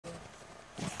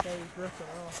Yeah, he's drifting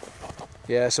off.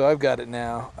 Yeah, so I've got it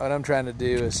now. What I'm trying to do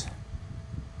is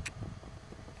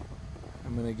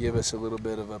I'm going to give us a little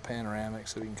bit of a panoramic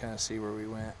so we can kind of see where we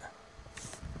went.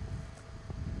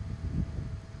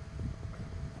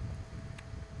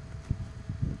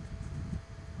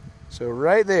 So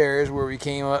right there is where we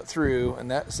came up through, and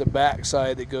that's the back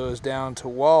side that goes down to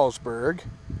Wallsburg.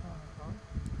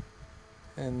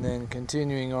 And then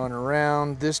continuing on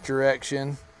around this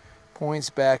direction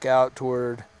points back out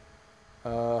toward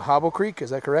Hobble Creek, is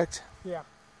that correct? Yeah.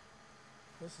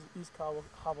 This is East Hobble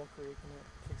Creek, and it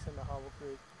kicks into Hobble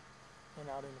Creek and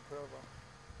out into Provo.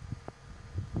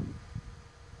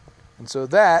 And so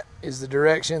that is the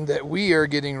direction that we are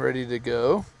getting ready to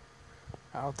go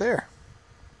out there.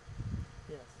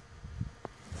 Yes.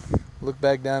 Look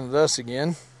back down at us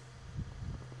again,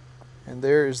 and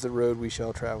there is the road we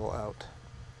shall travel out.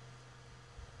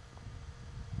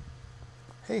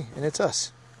 Hey, and it's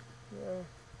us. Yeah.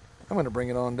 I'm going to bring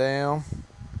it on down.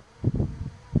 I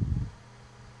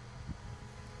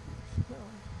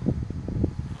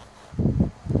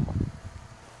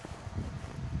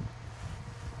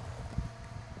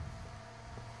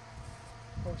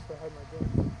wish I had my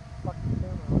damn fucking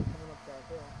camera on coming up that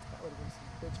hill. That would have been some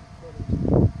bitchin' footage.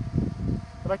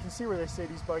 But I can see where they say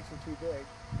these bikes are too big.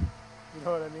 You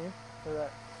know what I mean? For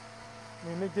that. I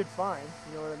mean, they did fine.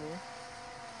 You know what I mean?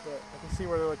 But I can see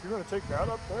where they're like, you're going to take that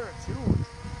up there? It's huge.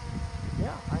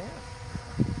 Yeah, I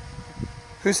am.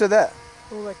 Who said that?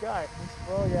 Oh, that guy. He said,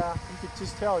 well, yeah. You could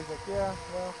just tell. He's like, yeah,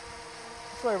 well.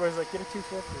 That's why everybody's like, get a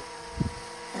 250.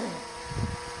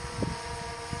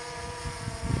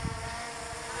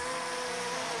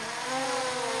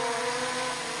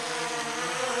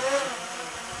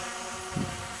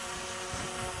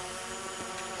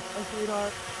 Hi,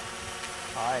 sweetheart.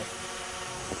 Hi.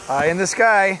 High in the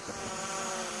sky.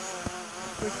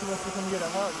 Chris wants to come get a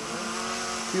hug, you know?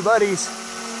 Two buddies.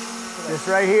 Just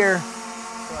right here.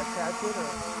 Should I catch it, or?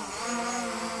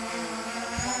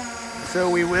 So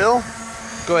we will.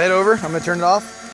 Go ahead over. I'm going to turn it off.